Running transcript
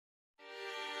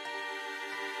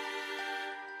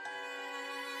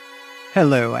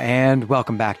Hello, and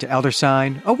welcome back to Elder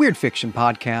Sign, a weird fiction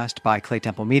podcast by Clay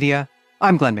Temple Media.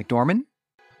 I'm Glenn McDorman.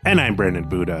 And I'm Brandon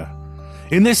Buddha.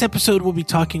 In this episode, we'll be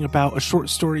talking about a short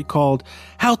story called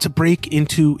How to Break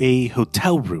into a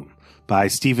Hotel Room by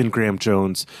Stephen Graham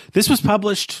Jones. This was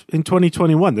published in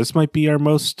 2021. This might be our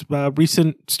most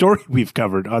recent story we've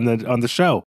covered on the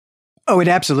show. Oh, it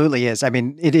absolutely is. I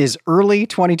mean, it is early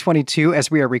 2022 as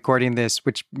we are recording this,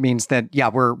 which means that,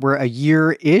 we're a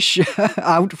year-ish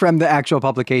out from the actual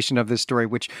publication of this story,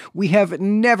 which we have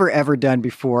never, ever done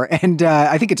before. And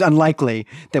I think it's unlikely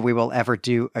that we will ever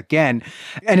do again.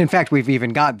 And in fact, we've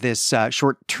even got this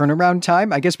short turnaround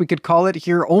time, I guess we could call it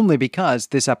here, only because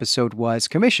this episode was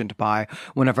commissioned by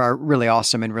one of our really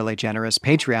awesome and really generous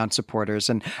Patreon supporters.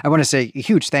 And I want to say a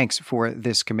huge thanks for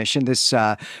this commission. This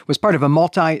was part of a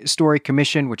multi-story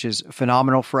commission, which is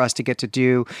phenomenal for us to get to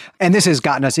do. And this has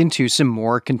gotten us into some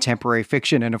more contemporary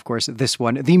fiction. And of course, this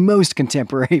one, the most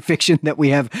contemporary fiction that we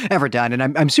have ever done.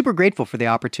 And I'm super grateful for the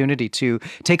opportunity to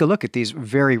take a look at these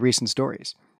very recent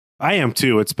stories. I am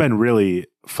too. It's been really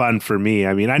fun for me.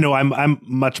 I mean, I know I'm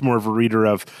much more of a reader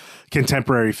of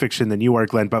contemporary fiction than you are,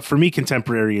 Glenn, but for me,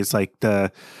 contemporary is like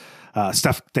the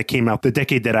stuff that came out the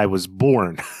decade that I was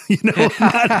born,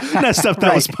 not stuff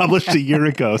that was published a year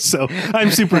ago. So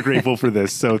I'm super grateful for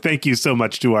this. So thank you so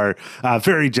much to our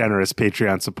very generous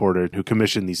Patreon supporter who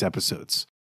commissioned these episodes.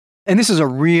 And this is a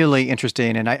really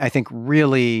interesting and I think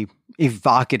really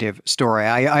evocative story.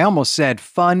 I almost said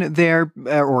fun there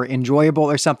or enjoyable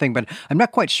or something, but I'm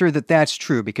not quite sure that that's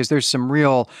true because there's some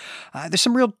real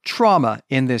trauma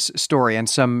in this story and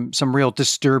some real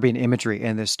disturbing imagery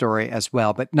in this story as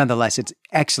well. But nonetheless, it's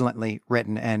excellently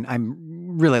written and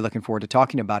I'm really looking forward to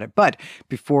talking about it. But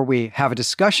before we have a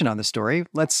discussion on the story,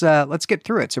 let's get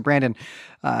through it. So Brandon,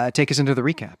 take us into the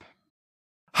recap.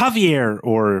 Javier,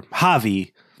 or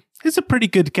Javi, is a pretty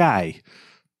good guy.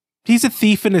 He's a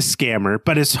thief and a scammer,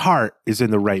 but his heart is in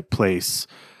the right place.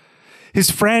 His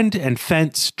friend and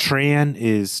fence, Tran,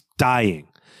 is dying,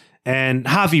 and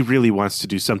Javi really wants to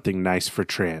do something nice for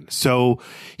Tran. So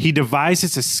he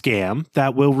devises a scam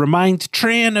that will remind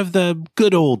Tran of the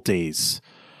good old days.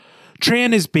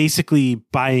 Tran is basically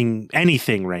buying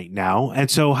anything right now, and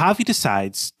so Javi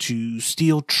decides to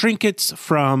steal trinkets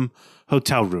from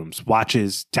hotel rooms,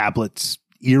 watches, tablets,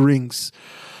 earrings,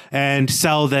 and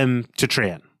sell them to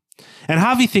Tran. And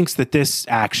Javi thinks that this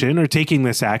action, or taking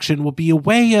this action, will be a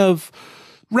way of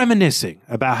reminiscing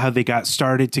about how they got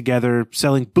started together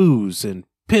selling booze and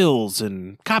pills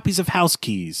and copies of house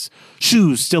keys,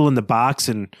 shoes still in the box,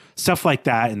 and stuff like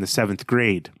that in the 7th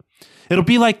grade. It'll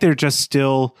be like they're just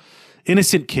still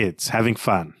innocent kids having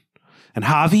fun. And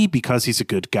Javi, because he's a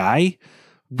good guy,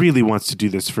 really wants to do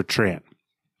this for Tran.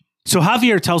 So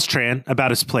Javier tells Tran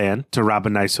about his plan to rob a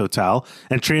nice hotel,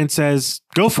 and Tran says,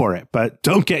 go for it, but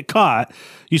don't get caught.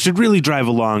 You should really drive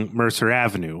along Mercer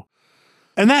Avenue.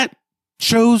 And that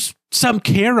shows some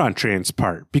care on Tran's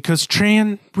part, because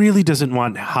Tran really doesn't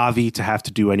want Javi to have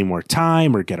to do any more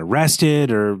time or get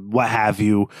arrested or what have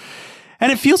you.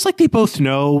 And it feels like they both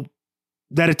know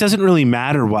that it doesn't really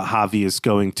matter what Javi is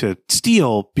going to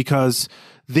steal, because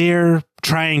they're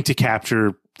trying to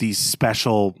capture these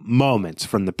special moments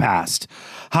from the past.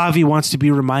 Javi wants to be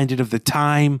reminded of the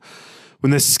time when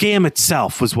the scam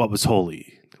itself was what was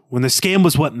holy, when the scam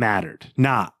was what mattered,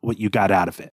 not what you got out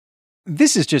of it.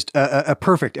 This is just a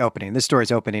perfect opening. This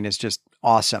story's opening is just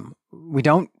awesome. We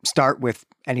don't start with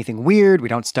anything weird. We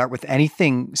don't start with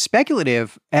anything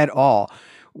speculative at all.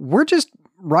 We're just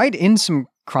right in some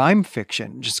crime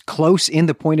fiction, just close in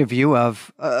the point of view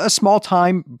of a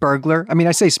small-time burglar. I mean,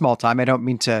 I say small-time. I don't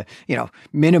mean to,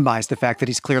 minimize the fact that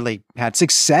he's clearly had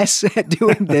success at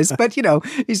doing this, but,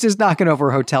 he's just knocking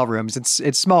over hotel rooms.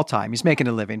 It's small-time. He's making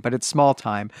a living, but it's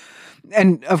small-time.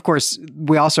 And of course,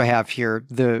 we also have here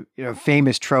the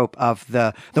famous trope of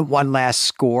the one last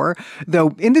score. Though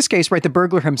in this case, right, the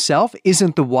burglar himself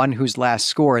isn't the one whose last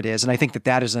score it is. And I think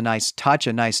that is a nice touch,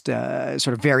 a nice sort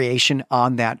of variation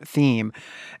on that theme.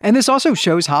 And this also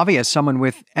shows Javi as someone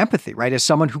with empathy, right? As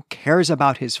someone who cares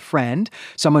about his friend,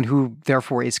 someone who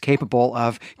therefore is capable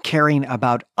of caring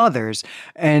about others.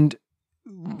 And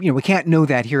we can't know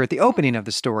that here at the opening of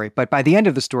the story, but by the end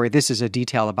of the story, this is a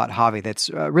detail about Javi that's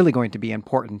really going to be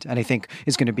important, and I think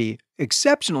is going to be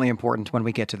exceptionally important when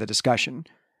we get to the discussion.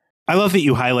 I love that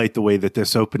you highlight the way that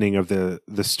this opening of the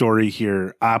story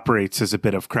here operates as a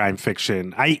bit of crime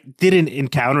fiction. I didn't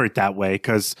encounter it that way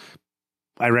because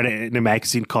I read it in a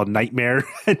magazine called Nightmare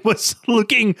and was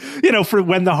looking, for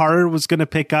when the horror was going to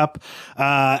pick up.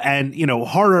 And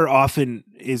horror often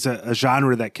is a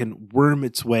genre that can worm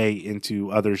its way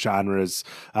into other genres,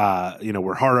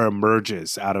 where horror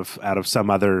emerges out of some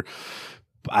other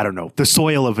I don't know, the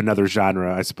soil of another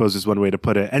genre, I suppose is one way to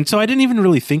put it. And so I didn't even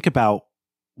really think about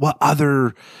what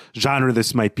other genre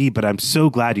this might be, but I'm so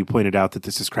glad you pointed out that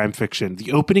this is crime fiction.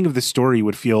 The opening of the story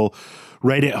would feel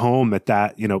right at home at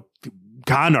that,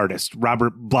 con artist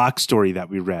Robert Bloch story that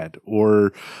we read,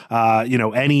 or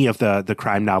any of the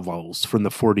crime novels from the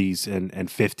 40s and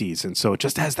 50s. And so it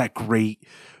just has that great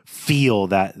feel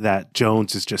that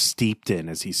Jones is just steeped in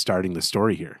as he's starting the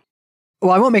story here. Well,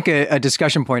 I won't make a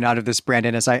discussion point out of this,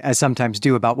 Brandon, as I sometimes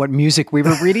do, about what music we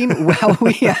were reading while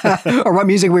or what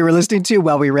music we were listening to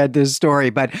while we read this story.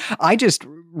 But I just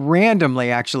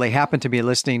randomly actually happened to be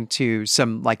listening to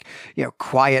some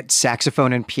quiet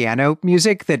saxophone and piano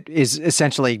music that is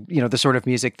essentially, the sort of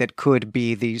music that could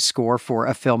be the score for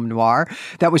a film noir.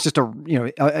 That was just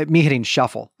me hitting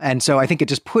shuffle. And so I think it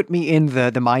just put me in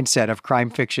the mindset of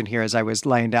crime fiction here as I was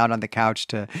laying down on the couch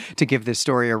to give this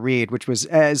story a read, which was,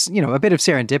 as a bit of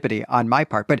serendipity on my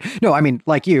part. But no, I mean,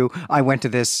 like you, I went to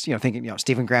this, thinking,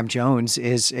 Stephen Graham Jones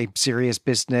is a serious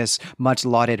business, much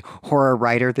lauded horror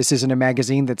writer. This isn't a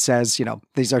magazine that says,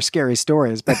 these are scary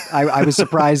stories. But I was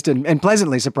surprised and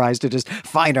pleasantly surprised to just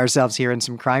find ourselves here in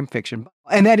some crime fiction.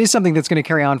 And that is something that's going to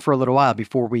carry on for a little while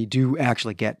before we do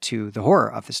actually get to the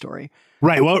horror of the story.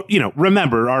 Right. Well,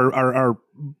 remember our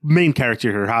main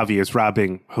character here, Javi, is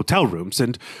robbing hotel rooms.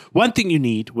 And one thing you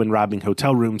need when robbing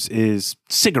hotel rooms is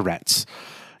cigarettes.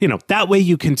 That way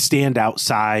you can stand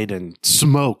outside and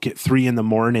smoke at 3 a.m.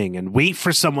 and wait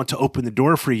for someone to open the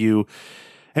door for you.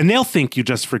 And they'll think you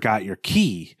just forgot your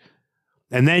key.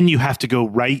 And then you have to go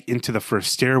right into the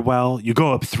first stairwell. You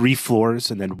go up 3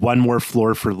 floors and then 1 more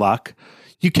floor for luck.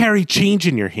 You carry change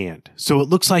in your hand, so it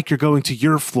looks like you're going to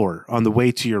your floor on the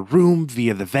way to your room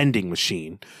via the vending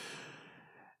machine.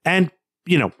 And,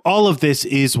 all of this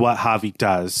is what Javi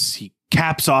does. He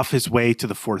caps off his way to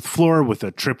the 4th floor with a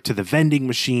trip to the vending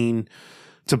machine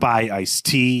to buy iced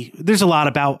tea. There's a lot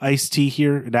about iced tea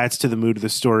here. It adds to the mood of the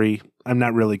story. I'm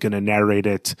not really going to narrate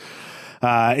it.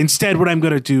 Instead, what I'm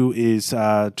going to do is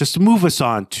just move us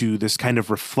on to this kind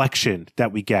of reflection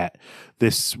that we get,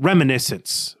 this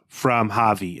reminiscence from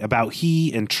Javi about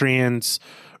he and Tran's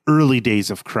early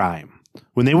days of crime.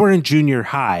 When they were in junior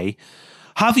high,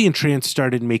 Javi and Tran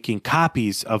started making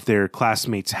copies of their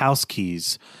classmates' house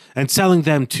keys and selling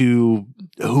them to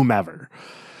whomever.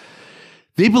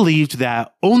 They believed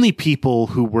that only people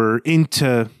who were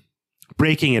into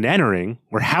breaking and entering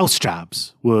or house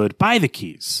jobs would buy the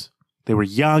keys. They were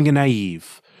young and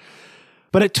naive.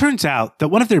 But it turns out that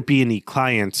one of their B&E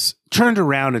clients turned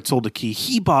around and sold a key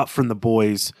he bought from the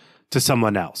boys to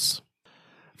someone else.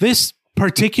 This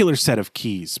particular set of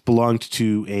keys belonged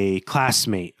to a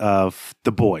classmate of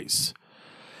the boys.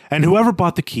 And whoever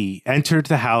bought the key entered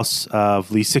the house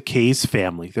of Lisa Kay's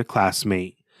family, their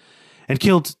classmate, and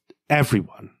killed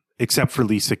everyone except for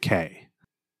Lisa Kay.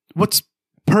 What's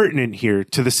pertinent here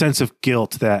to the sense of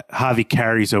guilt that Javi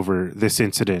carries over this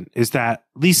incident is that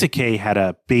Lisa Kay had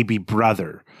a baby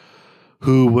brother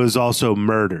who was also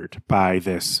murdered by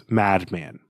this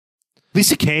madman.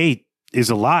 Lisa Kay is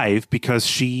alive because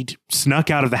she'd snuck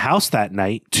out of the house that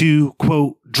night to,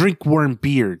 quote, drink warm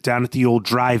beer down at the old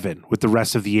drive-in with the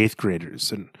rest of the 8th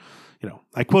graders. And,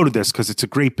 I quoted this because it's a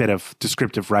great bit of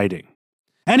descriptive writing.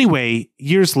 Anyway,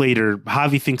 years later,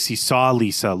 Javi thinks he saw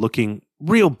Lisa looking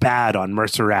real bad on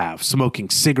Mercer Ave, smoking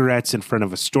cigarettes in front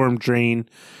of a storm drain,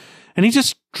 and he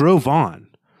just drove on.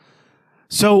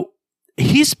 So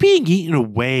he's being eaten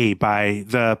away by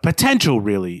the potential,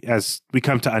 really, as we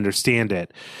come to understand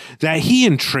it, that he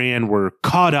and Tran were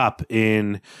caught up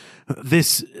in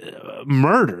this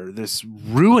murder, this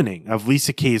ruining of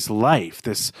Lisa Kay's life,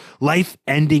 this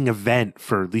life-ending event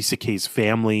for Lisa Kay's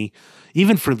family,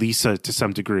 even for Lisa to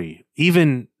some degree,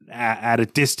 even at a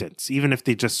distance, even if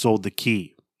they just sold the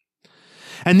key.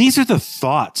 And these are the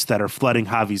thoughts that are flooding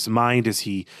Javi's mind as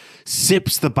he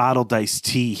sips the bottled iced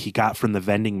tea he got from the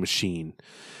vending machine.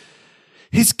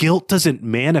 His guilt doesn't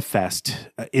manifest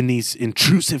in these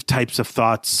intrusive types of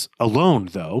thoughts alone,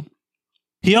 though.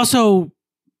 He also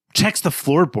checks the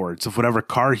floorboards of whatever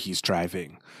car he's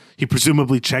driving. He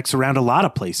presumably checks around a lot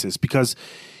of places because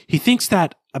he thinks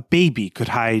that a baby could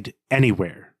hide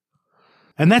anywhere.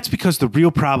 And that's because the real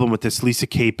problem with this Lisa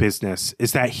Kay business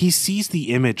is that he sees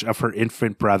the image of her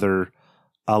infant brother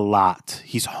a lot.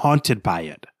 He's haunted by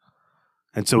it.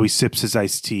 And so he sips his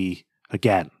iced tea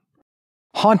again.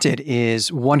 Haunted is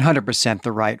 100%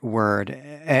 the right word.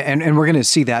 And we're going to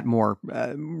see that more,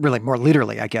 really more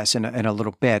literally, I guess, in a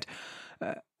little bit.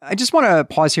 I just want to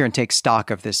pause here and take stock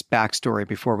of this backstory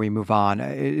before we move on.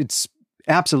 It's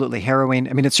absolutely harrowing.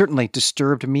 I mean, it certainly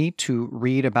disturbed me to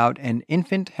read about an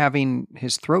infant having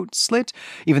his throat slit,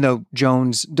 even though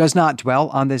Jones does not dwell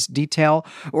on this detail,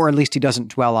 or at least he doesn't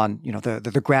dwell on,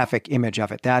 the graphic image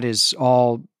of it. That is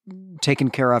all taken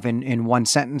care of in one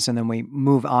sentence, and then we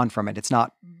move on from it. It's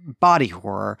not body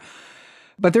horror.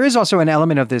 But there is also an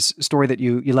element of this story that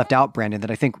you left out, Brandon, that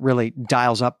I think really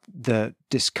dials up the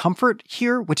discomfort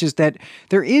here, which is that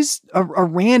there is a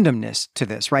randomness to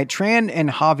this, right? Tran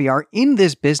and Javi are in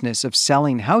this business of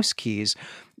selling house keys,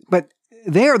 but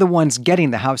they are the ones getting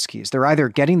the house keys. They're either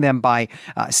getting them by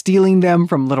stealing them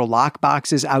from little lock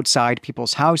boxes outside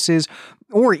people's houses,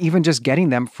 or even just getting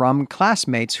them from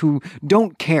classmates who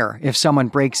don't care if someone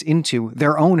breaks into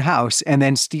their own house and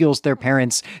then steals their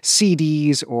parents'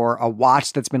 CDs or a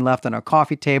watch that's been left on a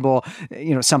coffee table,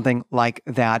 something like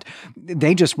that.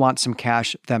 They just want some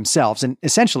cash themselves and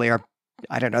essentially are,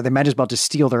 I don't know, they might as well just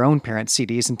steal their own parents'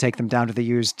 CDs and take them down to the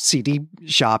used CD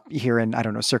shop here in, I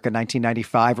don't know, circa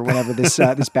 1995 or whenever this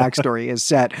backstory is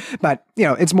set. But,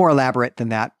 it's more elaborate than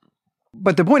that.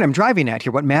 But the point I'm driving at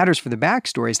here, what matters for the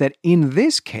backstory is that in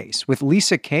this case, with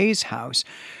Lisa Kay's house,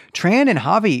 Tran and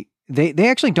Javi, they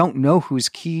actually don't know whose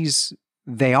keys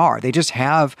they are. They just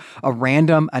have a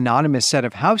random anonymous set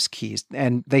of house keys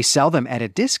and they sell them at a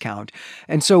discount.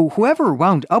 And so whoever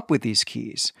wound up with these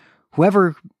keys,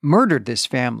 whoever murdered this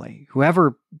family,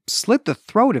 whoever slit the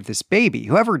throat of this baby,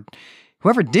 whoever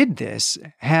did this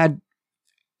had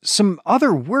some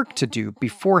other work to do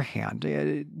beforehand,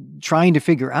 trying to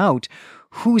figure out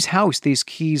whose house these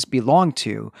keys belong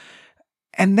to.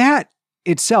 And that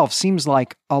itself seems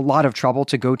like a lot of trouble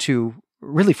to go to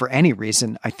really for any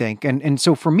reason, I think. And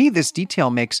so for me, this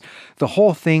detail makes the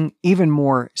whole thing even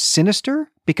more sinister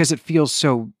because it feels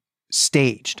so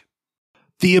staged.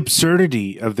 The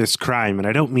absurdity of this crime, and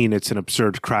I don't mean it's an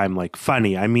absurd crime like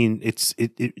funny, I mean it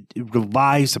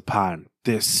relies upon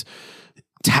this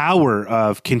tower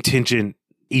of contingent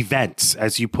events,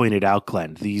 as you pointed out,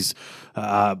 Glenn, these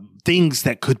things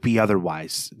that could be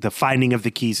otherwise, the finding of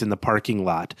the keys in the parking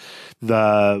lot,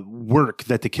 the work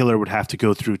that the killer would have to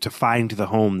go through to find the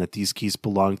home that these keys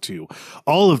belong to,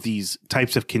 all of these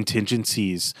types of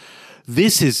contingencies.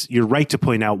 This is, you're right to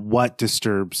point out what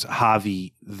disturbs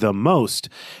Javi the most.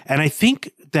 And I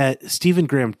think that Stephen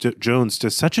Graham Jones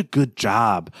does such a good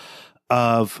job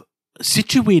of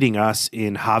situating us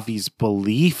in Javi's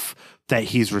belief that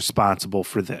he's responsible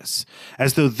for this,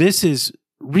 as though this is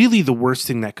really the worst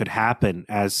thing that could happen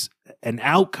as an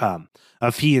outcome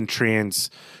of he and Tran's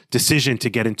decision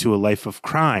to get into a life of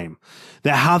crime,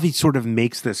 that Javi sort of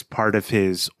makes this part of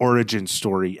his origin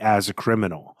story as a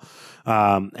criminal.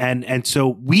 And so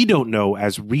we don't know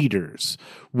as readers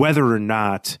whether or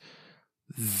not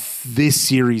this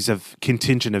series of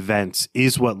contingent events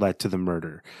is what led to the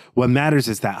murder. What matters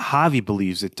is that Javi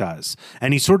believes it does.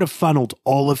 And he sort of funneled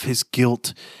all of his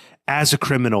guilt as a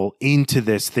criminal into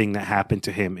this thing that happened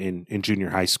to him in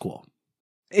junior high school.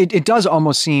 It does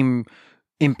almost seem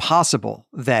impossible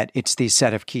that it's the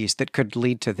set of keys that could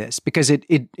lead to this, because it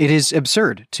is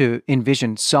absurd to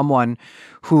envision someone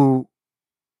who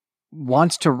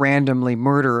wants to randomly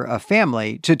murder a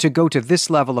family to go to this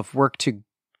level of work to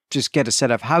just get a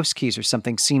set of house keys or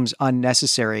something seems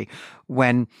unnecessary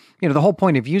when, the whole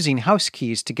point of using house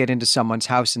keys to get into someone's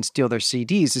house and steal their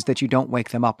CDs is that you don't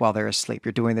wake them up while they're asleep.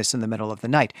 You're doing this in the middle of the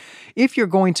night. If you're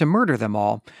going to murder them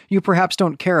all, you perhaps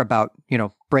don't care about,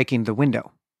 breaking the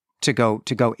window to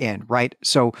go in, right?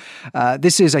 So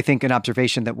this is, I think, an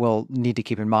observation that we'll need to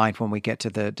keep in mind when we get to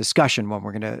the discussion, when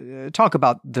we're going to talk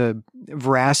about the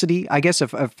veracity, I guess,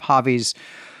 of Javi's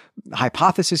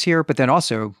hypothesis here, but then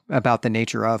also about the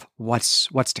nature of what's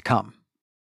to come.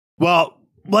 Well,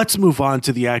 let's move on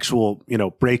to the actual,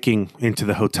 breaking into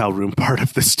the hotel room part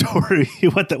of the story,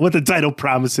 what the title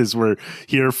promises we're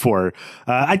here for.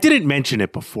 I didn't mention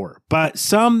it before, but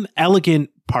some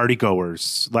elegant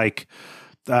partygoers, like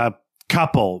a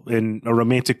couple in a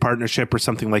romantic partnership or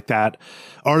something like that,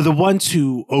 are the ones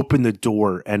who open the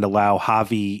door and allow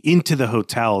Javi into the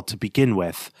hotel to begin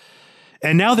with.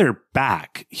 And now they're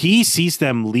back. He sees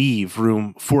them leave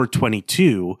room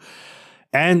 422.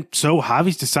 And so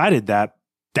Javi's decided that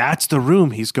that's the room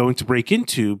he's going to break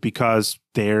into because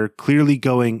they're clearly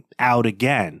going out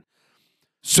again.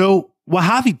 So what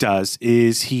Javi does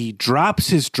is he drops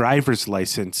his driver's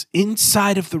license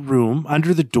inside of the room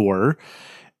under the door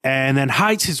and then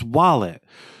hides his wallet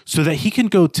so that he can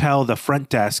go tell the front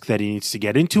desk that he needs to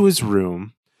get into his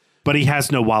room. but he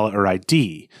has no wallet or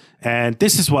ID. And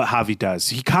this is what Javi does.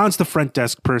 He cons the front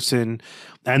desk person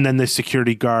and then the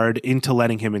security guard into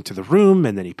letting him into the room.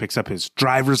 And then he picks up his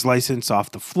driver's license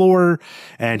off the floor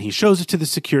and he shows it to the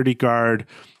security guard.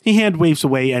 He hand waves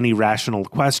away any rational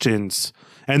questions.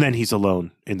 And then he's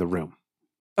alone in the room.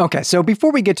 Okay, so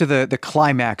before we get to the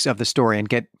climax of the story and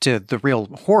get to the real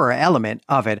horror element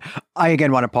of it, I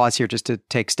again want to pause here just to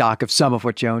take stock of some of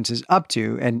what Jones is up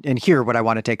to. And here what I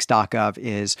want to take stock of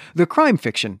is the crime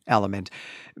fiction element.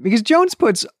 Because Jones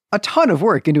puts a ton of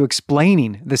work into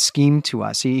explaining the scheme to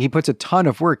us. He puts a ton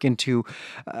of work into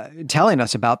telling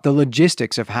us about the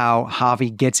logistics of how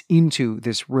Javi gets into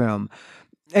this room.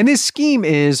 And this scheme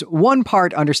is one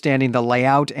part understanding the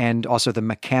layout and also the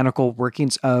mechanical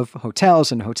workings of hotels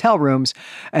and hotel rooms.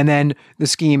 And then the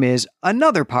scheme is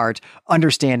another part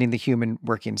understanding the human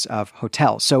workings of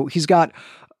hotels. So he's got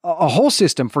a whole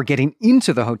system for getting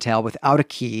into the hotel without a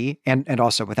key and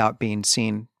also without being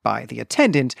seen by the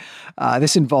attendant.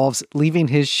 This involves leaving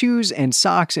his shoes and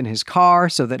socks in his car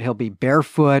so that he'll be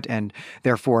barefoot and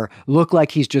therefore look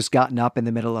like he's just gotten up in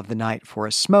the middle of the night for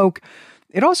a smoke.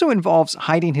 It also involves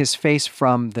hiding his face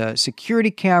from the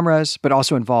security cameras, but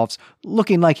also involves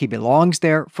looking like he belongs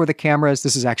there for the cameras.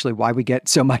 This is actually why we get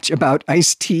so much about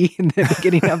Ice-T in the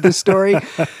beginning of the story.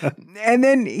 And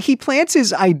then he plants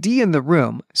his ID in the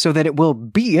room so that it will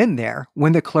be in there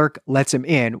when the clerk lets him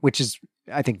in, which is,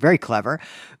 I think, very clever.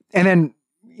 And then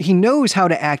he knows how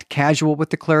to act casual with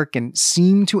the clerk and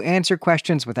seem to answer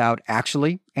questions without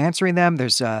actually answering them.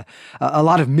 There's a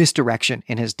lot of misdirection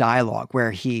in his dialogue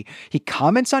where he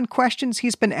comments on questions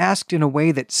he's been asked in a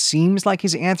way that seems like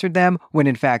he's answered them when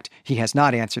in fact he has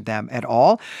not answered them at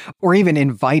all, or even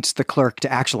invites the clerk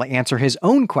to actually answer his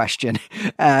own question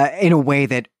in a way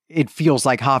that it feels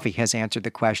like Javi has answered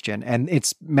the question. And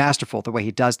it's masterful the way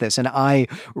he does this. And I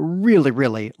really,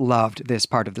 really loved this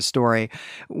part of the story.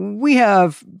 We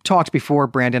have talked before,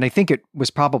 Brandon, I think it was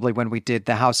probably when we did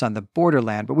The House on the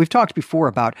Borderland, but we've talked before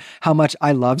about how much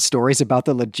I love stories about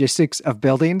the logistics of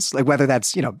buildings, like whether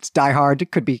that's, it's Die Hard,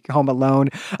 it could be Home Alone.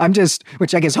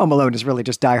 Which I guess Home Alone is really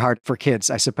just Die Hard for kids,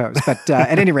 I suppose. But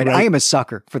at any rate, right. I am a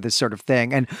sucker for this sort of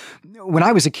thing. And when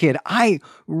I was a kid, I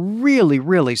really,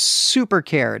 really super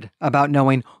cared about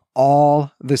knowing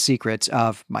all the secrets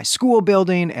of my school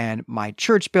building and my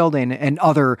church building and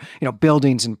other,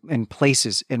 buildings and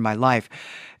places in my life.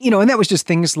 And that was just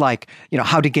things like,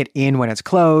 how to get in when it's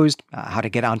closed, how to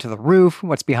get onto the roof,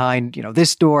 what's behind,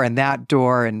 this door and that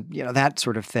door and, that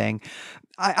sort of thing.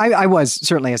 I was,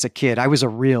 certainly as a kid, I was a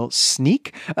real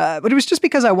sneak, but it was just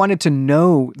because I wanted to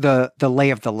know the lay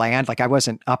of the land. Like I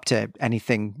wasn't up to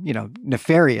anything,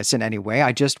 nefarious in any way.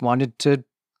 I just wanted to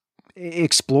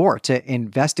explore, to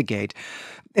investigate.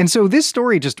 And so this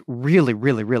story just really,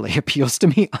 really, really appeals to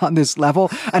me on this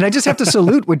level. And I just have to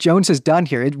salute what Jones has done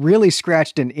here. It really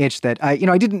scratched an itch that I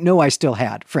didn't know I still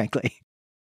had, frankly.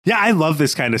 Yeah, I love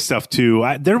this kind of stuff too.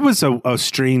 There was a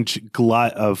strange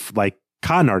glut of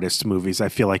con artist movies, I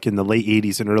feel like in the late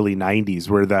 80s and early 90s,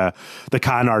 where the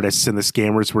con artists and the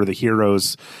scammers were the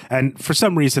heroes. And for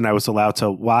some reason, I was allowed to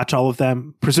watch all of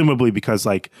them, presumably because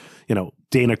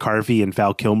Dana Carvey and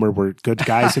Val Kilmer were good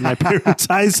guys in my parents'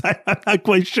 eyes. I'm not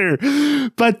quite sure.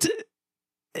 But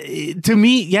to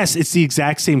me, yes, it's the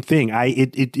exact same thing.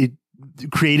 It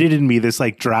created in me this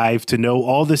drive to know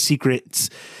all the secrets,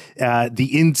 the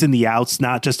ins and the outs,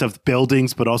 not just of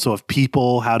buildings, but also of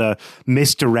people, how to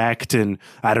misdirect and,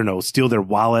 steal their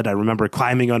wallet. I remember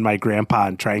climbing on my grandpa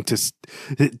and trying to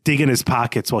dig in his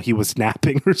pockets while he was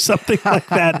napping or something like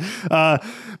that.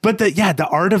 But the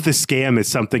art of the scam is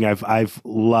something I've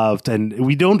loved. And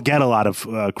we don't get a lot of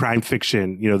crime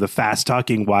fiction, the fast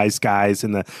talking wise guys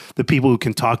and the people who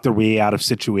can talk their way out of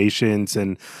situations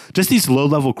and just these low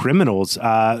level criminals.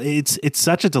 It's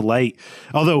such a delight.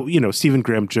 Although, Stephen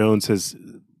Graham Jones has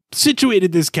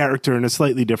situated this character in a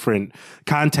slightly different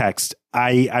context.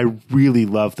 I really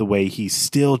love the way he's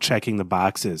still checking the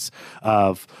boxes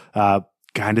of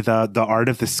kind of the art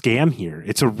of the scam here.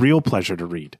 It's a real pleasure to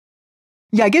read.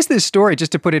 Yeah, I guess this story,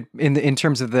 just to put it in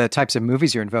terms of the types of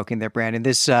movies you're invoking there, Brandon,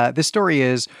 this story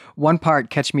is one part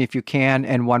Catch Me If You Can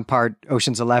and one part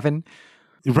Ocean's 11.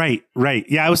 Right.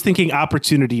 Yeah, I was thinking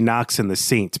Opportunity Knocks and The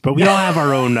Saint, but we all have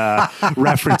our own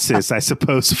references, I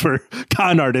suppose, for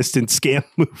con artist and scam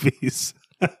movies.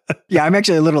 Yeah, I'm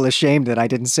actually a little ashamed that I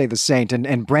didn't say The Saint,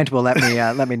 and Brent will let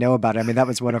me know about it. I mean, that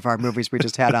was one of our movies we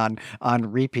just had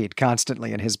on repeat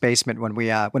constantly in his basement when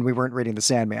we weren't reading The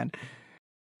Sandman.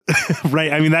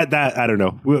 Right. I mean, that I don't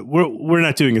know. We're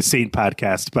not doing a Saint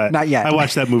podcast, but not yet. I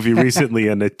watched that movie recently,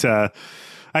 and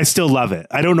I still love it.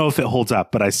 I don't know if it holds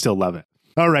up, but I still love it.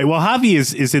 All right. Well, Javi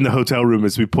is in the hotel room,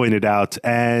 as we pointed out,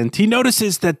 and he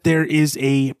notices that there is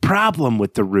a problem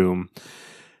with the room.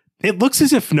 It looks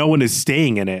as if no one is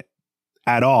staying in it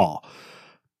at all.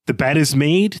 The bed is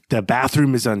made. The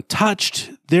bathroom is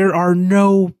untouched. There are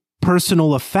no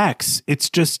personal effects. It's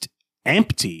just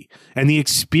empty. And the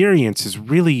experience is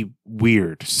really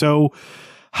weird. So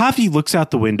Javi looks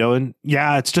out the window and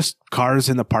yeah, it's just cars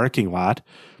in the parking lot.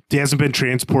 He hasn't been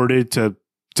transported to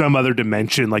some other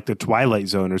dimension like the Twilight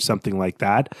Zone or something like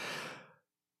that.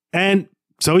 And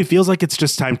so he feels like it's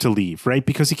just time to leave, right?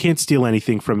 Because he can't steal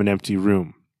anything from an empty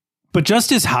room. But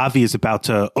just as Javi is about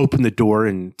to open the door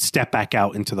and step back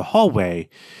out into the hallway,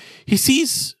 he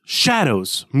sees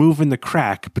shadows move in the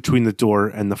crack between the door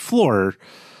and the floor.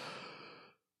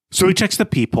 So he checks the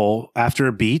people after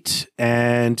a beat,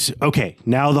 and okay,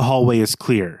 now the hallway is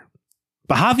clear.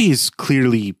 But Javi is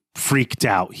clearly freaked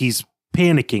out. He's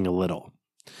panicking a little.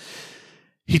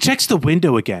 He checks the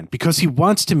window again because he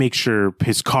wants to make sure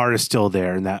his car is still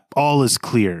there and that all is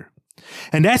clear.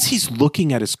 And as he's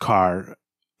looking at his car,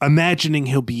 imagining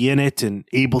he'll be in it and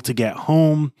able to get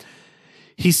home,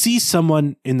 he sees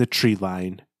someone in the tree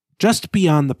line just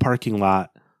beyond the parking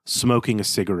lot smoking a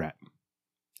cigarette.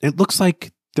 It looks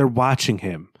like they're watching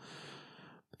him.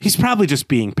 He's probably just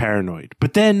being paranoid.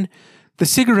 But then the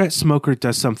cigarette smoker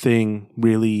does something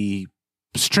really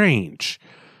strange.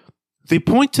 They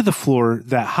point to the floor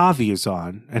that Javi is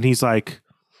on, and he's like,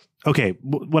 okay,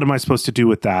 what am I supposed to do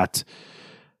with that?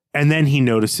 And then he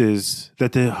notices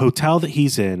that the hotel that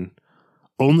he's in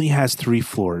only has 3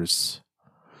 floors,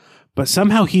 but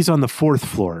somehow he's on the 4th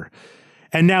floor,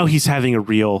 and now he's having a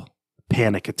real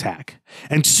panic attack.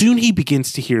 And soon he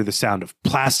begins to hear the sound of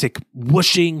plastic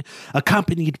whooshing,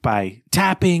 accompanied by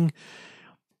tapping.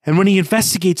 And when he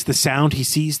investigates the sound, he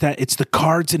sees that it's the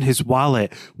cards in his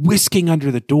wallet whisking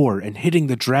under the door and hitting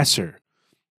the dresser.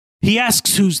 He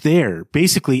asks who's there,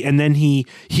 basically, and then he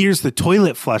hears the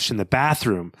toilet flush in the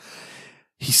bathroom.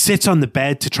 He sits on the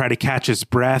bed to try to catch his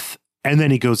breath, and then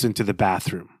he goes into the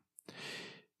bathroom.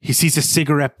 He sees a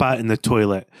cigarette butt in the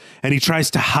toilet, and he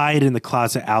tries to hide in the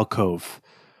closet alcove.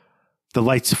 The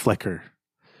lights flicker.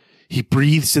 He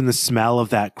breathes in the smell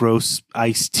of that gross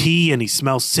iced tea, and he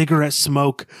smells cigarette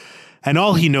smoke, and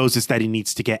all he knows is that he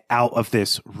needs to get out of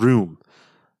this room.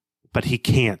 But he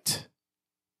can't.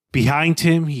 Behind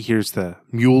him, he hears the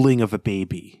mewling of a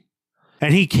baby,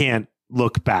 and he can't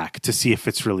look back to see if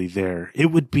it's really there.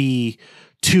 It would be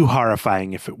too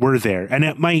horrifying if it were there, and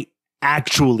it might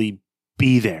actually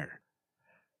be there.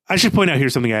 I should point out here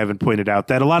something I haven't pointed out,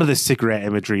 that a lot of the cigarette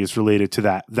imagery is related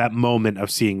to that moment of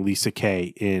seeing Lisa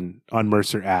Kay on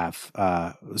Mercer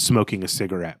Ave smoking a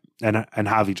cigarette and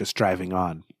Javi just driving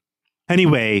on.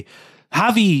 Anyway,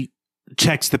 Javi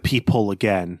checks the peephole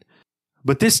again,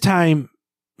 but this time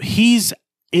he's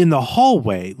in the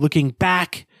hallway looking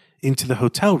back into the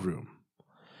hotel room.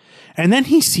 And then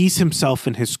he sees himself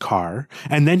in his car,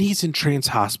 and then he's in Tran's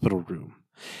hospital room.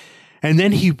 And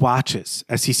then he watches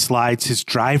as he slides his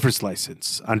driver's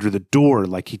license under the door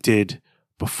like he did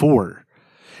before.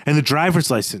 And the driver's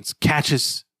license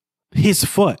catches his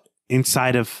foot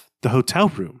inside of the hotel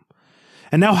room.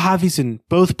 And now Javi's in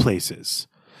both places.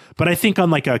 But I think on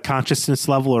like a consciousness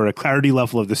level or a clarity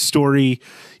level of the story,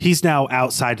 he's now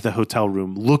outside the hotel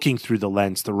room looking through the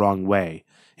lens the wrong way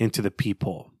into the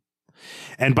peephole.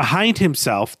 And behind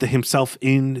himself, the himself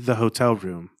in the hotel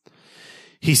room,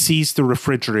 he sees the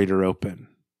refrigerator open.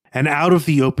 And out of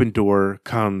the open door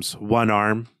comes one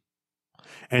arm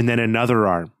and then another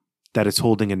arm that is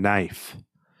holding a knife.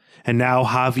 And now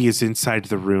Javi is inside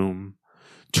the room,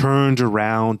 turned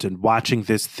around and watching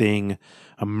this thing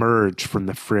emerge from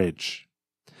the fridge.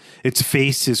 Its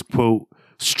face is, quote,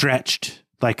 stretched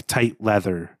like tight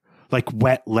leather, like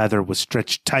wet leather was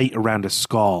stretched tight around a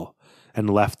skull and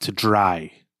left to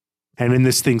dry. And in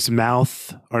this thing's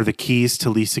mouth are the keys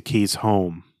to Lisa Kay's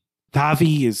home.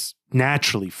 Javi is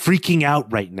naturally freaking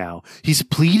out right now. He's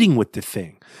pleading with the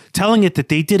thing, telling it that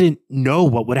they didn't know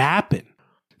what would happen.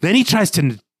 Then he tries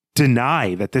to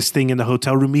deny that this thing in the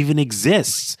hotel room even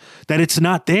exists, that it's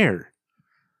not there.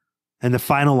 And the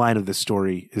final line of the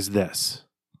story is this: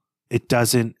 it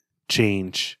doesn't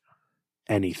change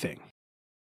anything.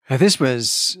 This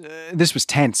was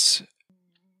tense.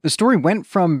 The story went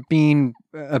from being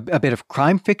a bit of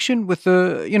crime fiction with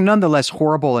a nonetheless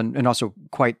horrible and also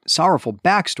quite sorrowful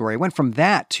backstory. It went from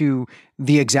that to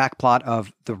the exact plot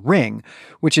of The Ring,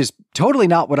 which is totally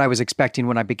not what I was expecting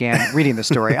when I began reading the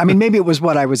story. I mean, maybe it was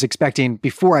what I was expecting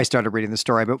before I started reading the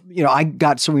story, but I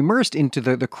got so immersed into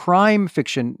the crime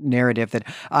fiction narrative that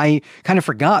I kind of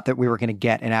forgot that we were going to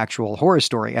get an actual horror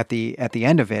story at the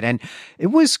end of it. And it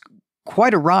was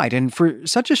quite a ride. And for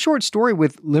such a short story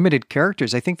with limited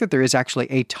characters, I think that there is actually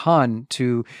a ton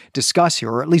to discuss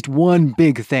here, or at least one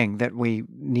big thing that we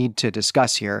need to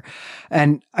discuss here.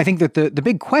 And I think that the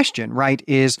big question, right,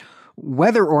 is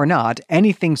whether or not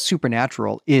anything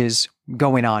supernatural is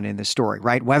going on in the story,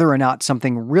 right? Whether or not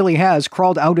something really has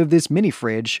crawled out of this mini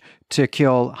fridge to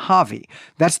kill Javi.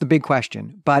 That's the big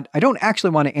question. But I don't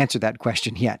actually want to answer that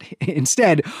question yet.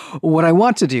 Instead, what I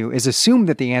want to do is assume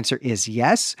that the answer is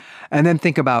yes, and then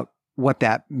think about what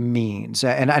that means.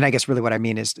 And I guess really what I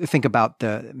mean is think about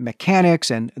the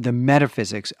mechanics and the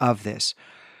metaphysics of this.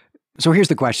 So here's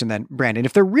the question then, Brandon.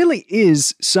 If there really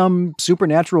is some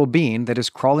supernatural being that is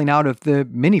crawling out of the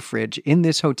mini fridge in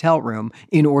this hotel room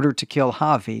in order to kill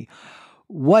Javi,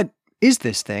 what is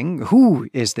this thing? Who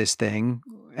is this thing?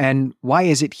 And why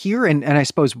is it here? And I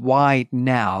suppose why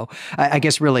now? I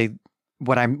guess really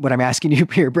what I'm asking you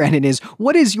here, Brandon, is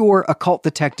what is your occult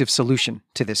detective solution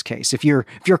to this case? If you're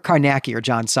Carnacki or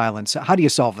John Silence, how do you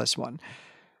solve this one?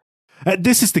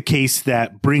 This is the case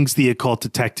that brings the occult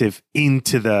detective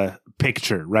into the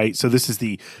picture, right? So this is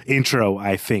the intro,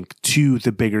 I think, to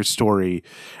the bigger story.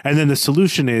 And then the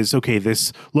solution is, okay,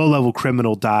 this low-level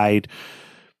criminal died.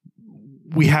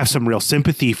 We have some real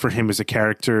sympathy for him as a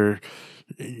character.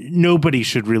 Nobody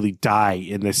should really die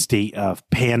in this state of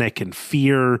panic and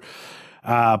fear.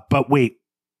 But wait,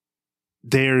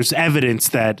 there's evidence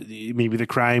that maybe the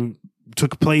crime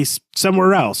took place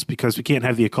somewhere else because we can't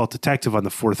have the occult detective on the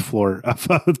fourth floor of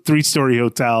a 3-story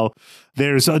hotel.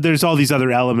 There's all these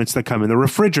other elements that come in. The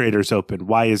refrigerator's open.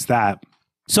 Why is that?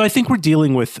 So I think we're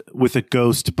dealing with a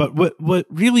ghost, but what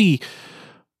really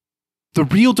the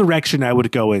real direction I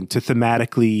would go in to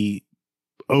thematically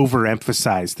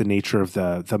overemphasize the nature of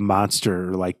the monster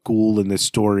or like ghoul in this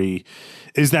story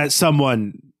is that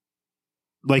someone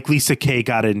like Lisa Kay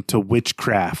got into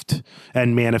witchcraft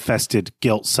and manifested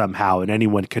guilt somehow, and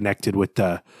anyone connected with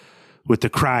the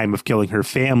crime of killing her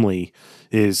family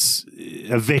is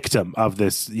a victim of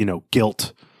this,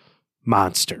 guilt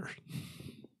monster.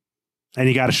 And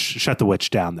you got to shut the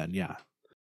witch down then, yeah.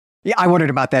 Yeah, I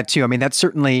wondered about that too. I mean, that's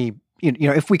certainly,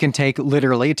 if we can take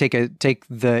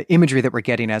the imagery that we're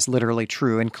getting as literally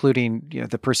true, including,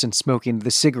 the person smoking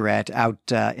the cigarette out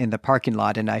in the parking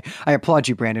lot. And I applaud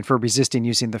you, Brandon, for resisting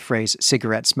using the phrase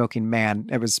cigarette smoking man.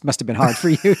 Must have been hard for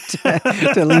you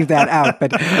to leave that out.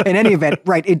 But in any event,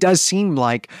 right, it does seem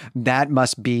like that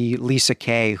must be Lisa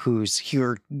Kay, who's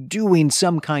here doing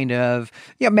some kind of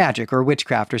magic or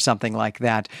witchcraft or something like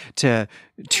that to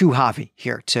Javi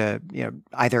here to,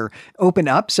 either open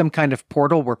up some kind of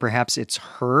portal where perhaps it's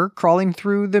her crawling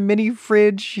through the mini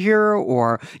fridge here,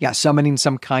 or summoning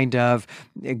some kind of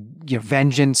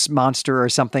vengeance monster or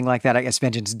something like that. I guess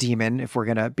vengeance demon, if we're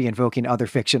going to be invoking other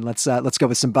fiction. Let's go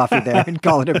with some Buffy there and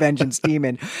call it a vengeance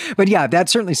demon. But yeah, that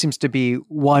certainly seems to be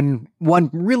one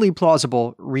really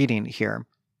plausible reading here.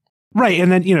 Right.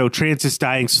 And then, Trance is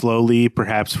dying slowly,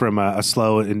 perhaps from a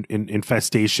slow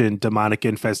infestation, demonic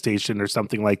infestation or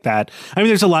something like that. I mean,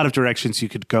 there's a lot of directions you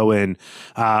could go in.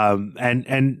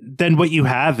 And then what you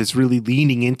have is really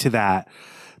leaning into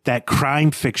that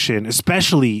crime fiction,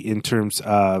 especially in terms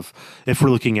of if we're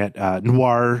looking at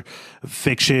noir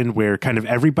fiction where kind of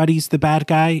everybody's the bad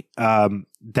guy,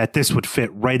 that this would fit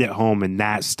right at home in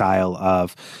that style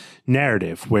of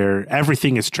narrative where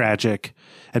everything is tragic.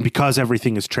 And because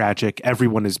everything is tragic,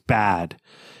 everyone is bad.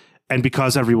 And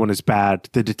because everyone is bad,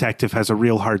 the detective has a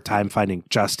real hard time finding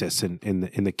justice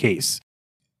in the case.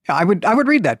 I would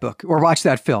read that book or watch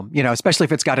that film, especially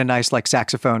if it's got a nice like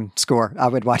saxophone score. I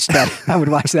would watch that. I would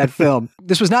watch that film.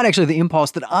 This was not actually the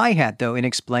impulse that I had, though, in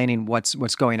explaining what's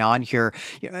going on here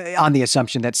on the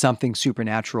assumption that something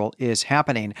supernatural is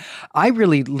happening. I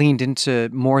really leaned into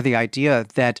more the idea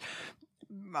that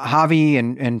Javi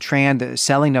and Tran, the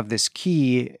selling of this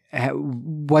key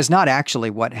was not actually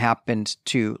what happened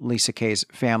to Lisa Kay's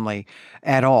family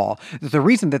at all. The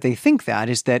reason that they think that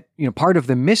is that, part of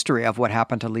the mystery of what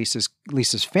happened to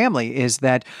Lisa's family is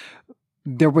that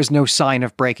there was no sign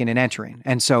of breaking and entering.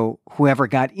 And so whoever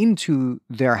got into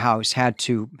their house had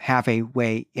to have a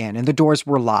way in, and the doors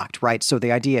were locked, right? So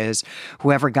the idea is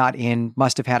whoever got in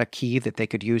must have had a key that they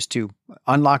could use to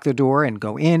unlock the door and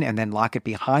go in and then lock it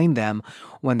behind them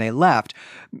when they left.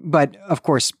 But of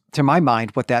course, to my mind,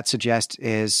 what that suggests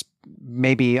is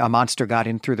maybe a monster got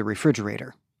in through the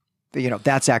refrigerator.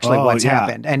 That's actually what's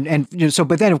happened. And so,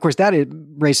 but then of course that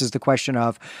raises the question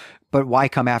of, but why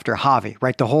come after Javi,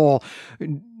 right? The whole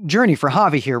journey for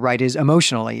Javi here, right, is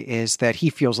emotionally is that he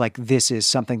feels like this is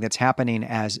something that's happening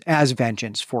as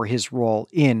vengeance for his role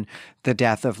in the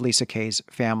death of Lisa Kay's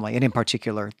family, and in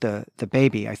particular, the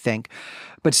baby, I think.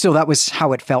 But still, that was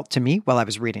how it felt to me while I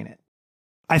was reading it.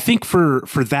 I think for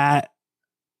that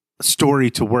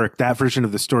story to work, that version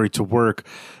of the story to work,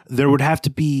 there would have to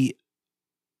be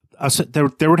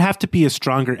there would have to be a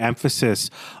stronger emphasis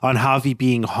on Javi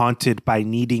being haunted by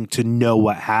needing to know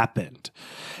what happened.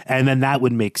 And then that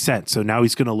would make sense. So now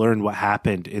he's going to learn what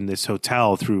happened in this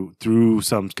hotel through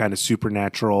some kind of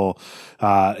supernatural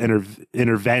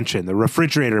intervention. The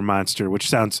refrigerator monster, which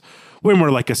sounds way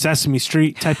more like a Sesame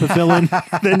Street type of villain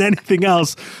than anything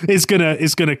else, is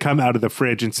gonna come out of the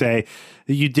fridge and say,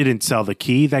 "You didn't sell the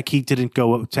key. That key didn't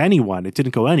go to anyone. It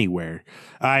didn't go anywhere.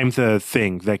 I'm the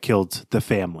thing that killed the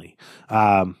family."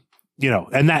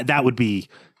 And that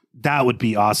would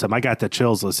be awesome. I got the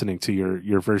chills listening to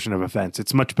your version of events.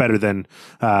 It's much better than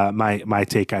my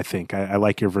take, I think. I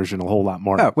like your version a whole lot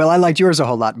more. Oh, well, I liked yours a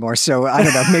whole lot more. So I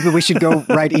don't know. Maybe we should go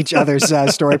write each other's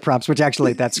story prompts, which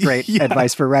actually that's great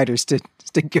advice for writers to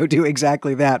go do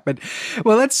exactly that. But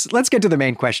well, let's get to the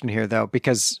main question here, though,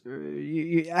 because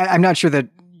I'm not sure that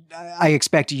I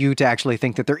expect you to actually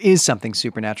think that there is something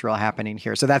supernatural happening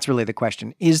here. So that's really the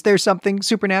question. Is there something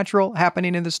supernatural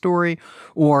happening in the story,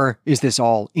 or is this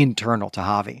all internal to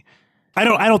Javi? I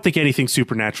don't think anything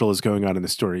supernatural is going on in the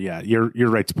story. Yeah, you're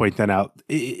right to point that out.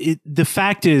 The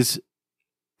fact is,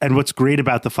 and what's great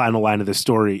about the final line of the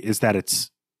story is that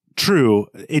it's true.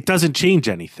 It doesn't change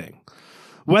anything.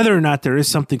 Whether or not there is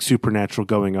something supernatural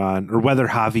going on, or whether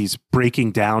Javi's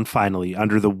breaking down finally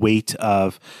under the weight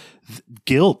of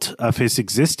guilt of his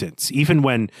existence, even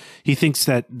when he thinks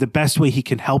that the best way he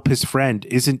can help his friend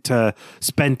isn't to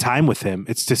spend time with him,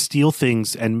 it's to steal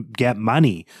things and get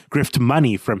money, grift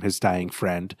money from his dying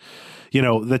friend.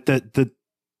 That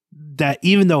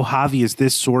even though Javi is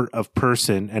this sort of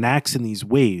person and acts in these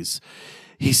ways,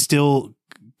 he's still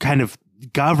kind of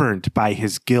governed by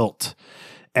his guilt.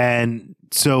 And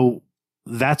so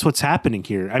that's what's happening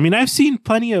here. I mean, I've seen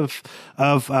plenty of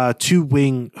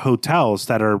two-wing hotels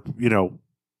that are,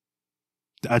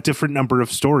 a different number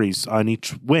of stories on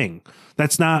each wing.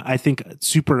 That's not, I think,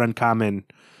 super uncommon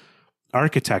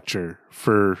architecture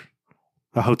for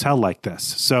a hotel like this.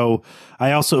 So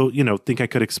I also, think I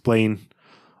could explain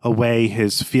away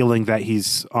his feeling that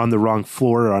he's on the wrong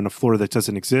floor, or on a floor that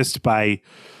doesn't exist, by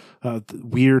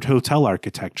weird hotel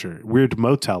architecture, weird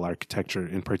motel architecture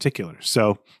in particular.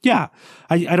 So yeah,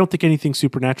 I don't think anything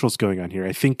supernatural is going on here.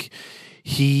 I think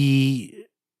he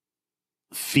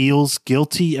feels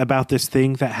guilty about this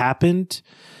thing that happened,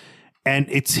 and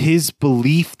it's his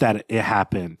belief that it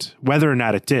happened, whether or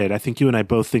not it did. I think you and I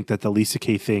both think that the Lisa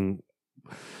Kay thing,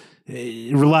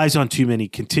 it relies on too many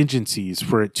contingencies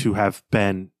for it to have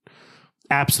been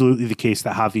absolutely the case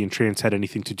that Javi and Trans had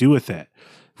anything to do with it.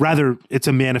 Rather, it's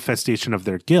a manifestation of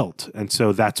their guilt. And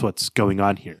so that's what's going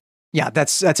on here. Yeah,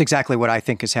 that's exactly what I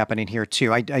think is happening here, too.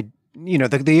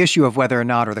 The issue of whether or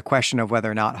not, or the question of whether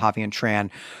or not Javi and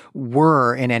Tran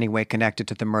were in any way connected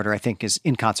to the murder, I think is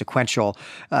inconsequential,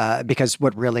 because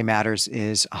what really matters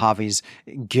is Javi's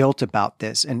guilt about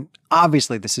this. And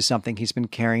obviously, this is something he's been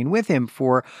carrying with him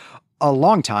for a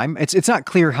long time. It's not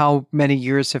clear how many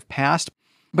years have passed,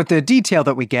 but the detail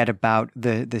that we get about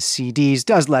the CDs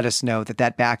does let us know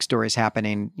that backstory is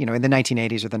happening, in the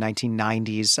 1980s or the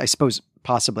 1990s, I suppose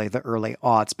possibly the early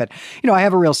aughts. But, I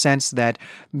have a real sense that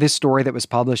this story that was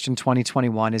published in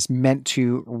 2021 is meant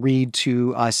to read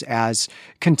to us as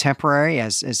contemporary,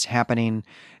 as happening,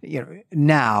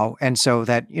 now. And so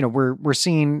that, we're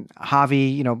seeing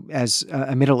Javi, as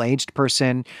a middle-aged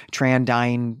person, Tran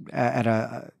dying at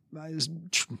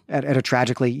a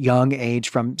tragically young age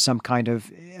from some kind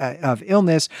of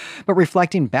illness, but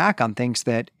reflecting back on things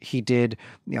that he did,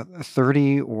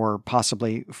 30 or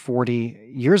possibly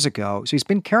 40 years ago. So he's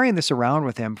been carrying this around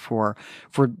with him for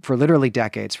literally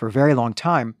decades, for a very long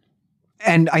time.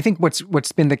 And I think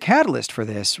what's been the catalyst for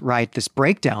this, right, this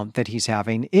breakdown that he's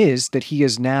having, is that he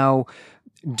is now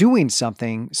doing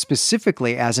something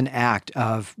specifically as an act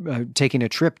of taking a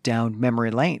trip down memory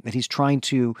lane, that he's trying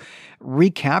to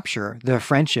recapture the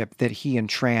friendship that he and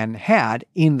Tran had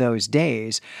in those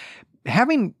days,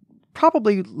 having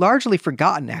probably largely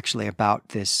forgotten actually about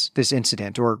this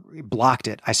incident, or blocked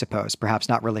it, I suppose, perhaps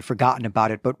not really forgotten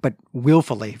about it, but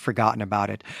willfully forgotten about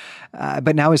it.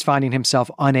 But now is finding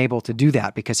himself unable to do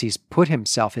that because he's put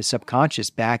himself, his subconscious,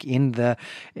 back in the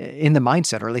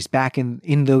mindset, or at least back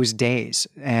in those days.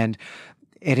 And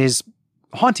it is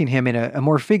haunting him in a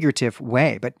more figurative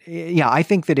way. But yeah, I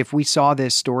think that if we saw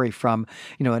this story from,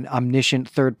 an omniscient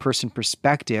third person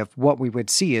perspective, what we would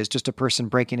see is just a person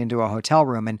breaking into a hotel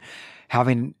room and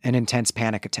having an intense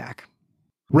panic attack.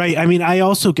 Right. I mean, I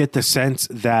also get the sense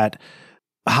that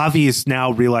Javi is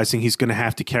now realizing he's going to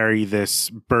have to carry this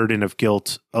burden of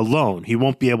guilt alone. He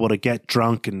won't be able to get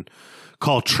drunk and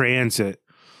call transit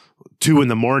 2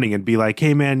 a.m. and be like,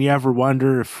 hey man, you ever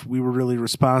wonder if we were really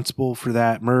responsible for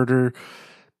that murder?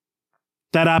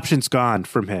 That option's gone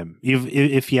from him,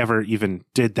 if he ever even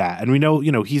did that. And we know,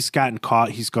 he's gotten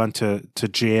caught. He's gone to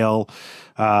jail.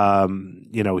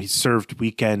 He's served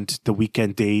the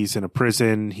weekend days in a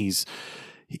prison. He's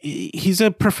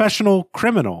a professional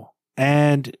criminal.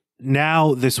 And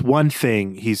now this one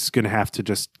thing he's going to have to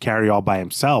just carry all by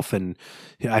himself. And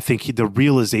I think the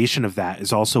realization of that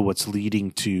is also what's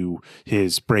leading to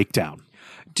his breakdown.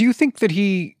 Do you think that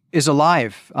he is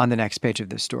alive on the next page of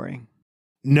this story?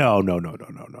 No.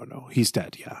 He's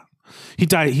dead. Yeah. He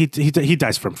died. He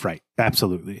dies from fright.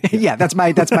 Absolutely. Yeah, that's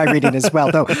my reading as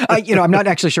well. Though, I'm not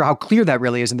actually sure how clear that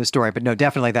really is in the story, but no,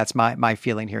 definitely that's my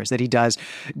feeling here is that he does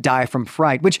die from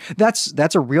fright, which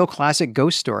that's a real classic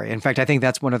ghost story. In fact, I think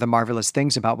that's one of the marvelous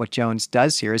things about what Jones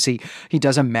does here is he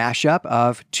does a mashup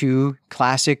of two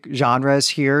classic genres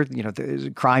here,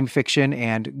 the crime fiction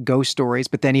and ghost stories,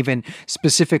 but then even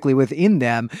specifically within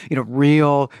them,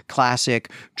 real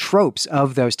classic tropes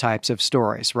of those types of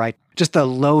stories, right? Just the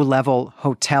low-level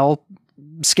hotel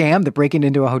scam, the breaking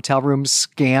into a hotel room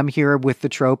scam here with the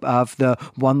trope of the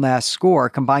one last score,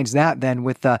 combines that then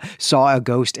with the saw a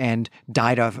ghost and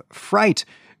died of fright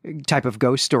type of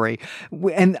ghost story.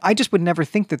 And I just would never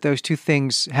think that those two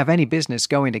things have any business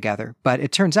going together. But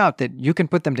it turns out that you can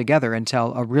put them together and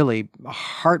tell a really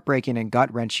heartbreaking and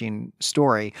gut-wrenching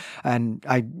story. And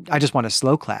I just want to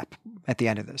slow clap at the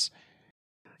end of this.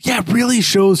 Yeah, it really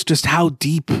shows just how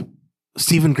deep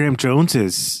Stephen Graham Jones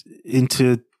is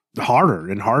into horror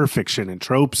and horror fiction and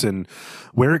tropes and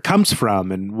where it comes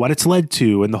from and what it's led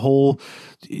to and the whole,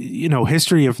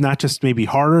 history of not just maybe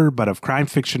horror, but of crime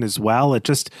fiction as well. It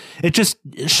just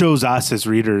shows us as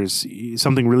readers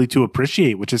something really to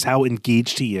appreciate, which is how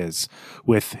engaged he is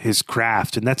with his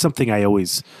craft. And that's something I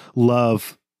always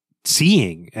love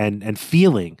seeing and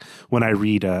feeling when I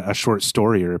read a short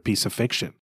story or a piece of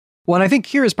fiction. Well, and I think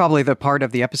here is probably the part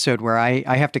of the episode where I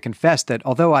have to confess that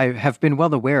although I have been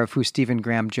well aware of who Stephen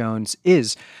Graham Jones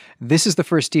is, this is the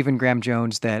first Stephen Graham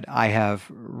Jones that I have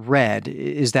read.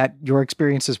 Is that your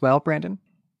experience as well, Brandon?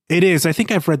 It is. I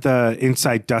think I've read the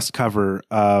inside dust cover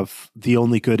of The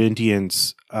Only Good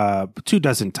Indians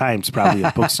 24 times, probably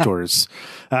at bookstores.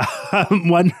 I'm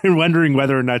wondering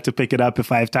whether or not to pick it up if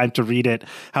I have time to read it,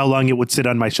 how long it would sit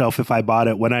on my shelf if I bought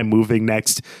it, when I'm moving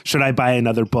next. Should I buy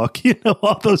another book?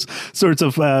 All those sorts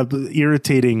of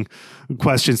irritating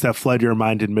questions that flood your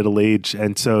mind in middle age.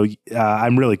 And so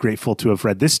I'm really grateful to have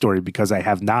read this story because I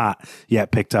have not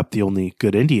yet picked up The Only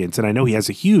Good Indians. And I know he has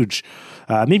a huge,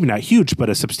 maybe not huge, but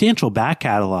a substantial back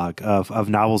catalog of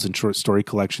novels and short story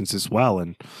collections as well.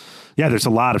 And yeah, there's a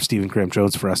lot of Stephen Graham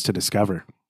Jones for us to discover.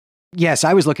 Yes,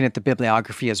 I was looking at the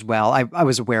bibliography as well. I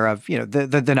was aware of,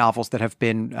 the novels that have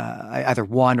been either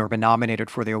won or been nominated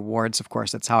for the awards. Of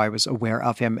course, that's how I was aware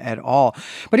of him at all.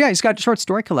 But yeah, he's got short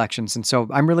story collections. And so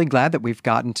I'm really glad that we've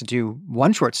gotten to do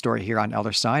one short story here on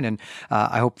Elder Sign. And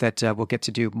I hope that we'll get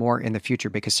to do more in the future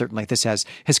because certainly this has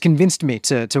convinced me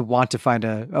to want to find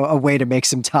a way to make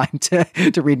some time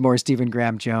to read more Stephen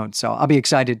Graham Jones. So I'll be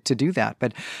excited to do that.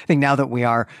 But I think now that we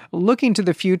are looking to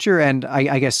the future and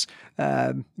I guess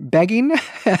begging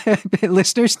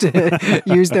listeners to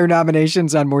use their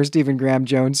nominations on more Stephen Graham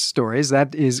Jones stories.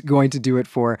 That is going to do it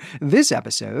for this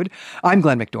episode. I'm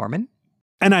Glenn McDorman.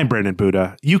 And I'm Brandon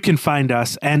Buddha. You can find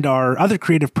us and our other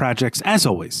creative projects, as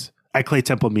always, at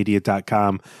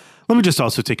claytemplemedia.com. Let me just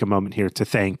also take a moment here to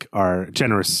thank our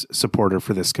generous supporter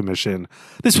for this commission.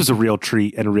 This was a real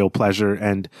treat and a real pleasure,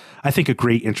 and I think a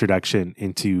great introduction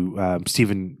into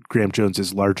Stephen Graham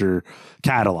Jones's larger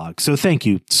catalog. So thank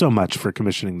you so much for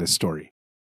commissioning this story.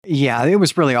 Yeah, it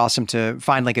was really awesome to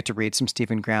finally get to read some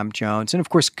Stephen Graham Jones. And of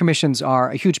course, commissions are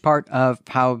a huge part of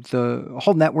how the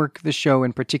whole network, the show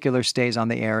in particular, stays on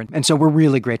the air. And so we're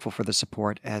really grateful for the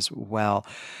support as well.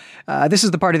 This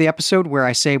is the part of the episode where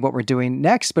I say what we're doing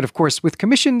next. But of course, with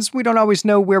commissions, we don't always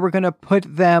know where we're going to put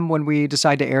them when we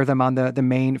decide to air them on the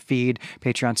main feed.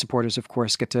 Patreon supporters, of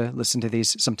course, get to listen to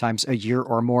these sometimes a year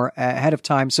or more ahead of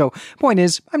time. So point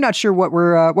is, I'm not sure what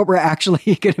we're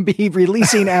actually going to be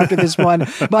releasing after this one.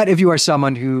 But if you are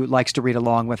someone who likes to read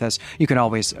along with us, you can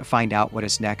always find out what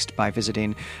is next by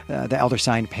visiting the Elder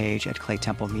Sign page at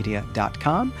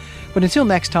claytemplemedia.com. But until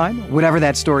next time, whatever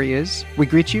that story is, we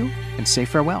greet you and say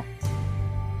farewell.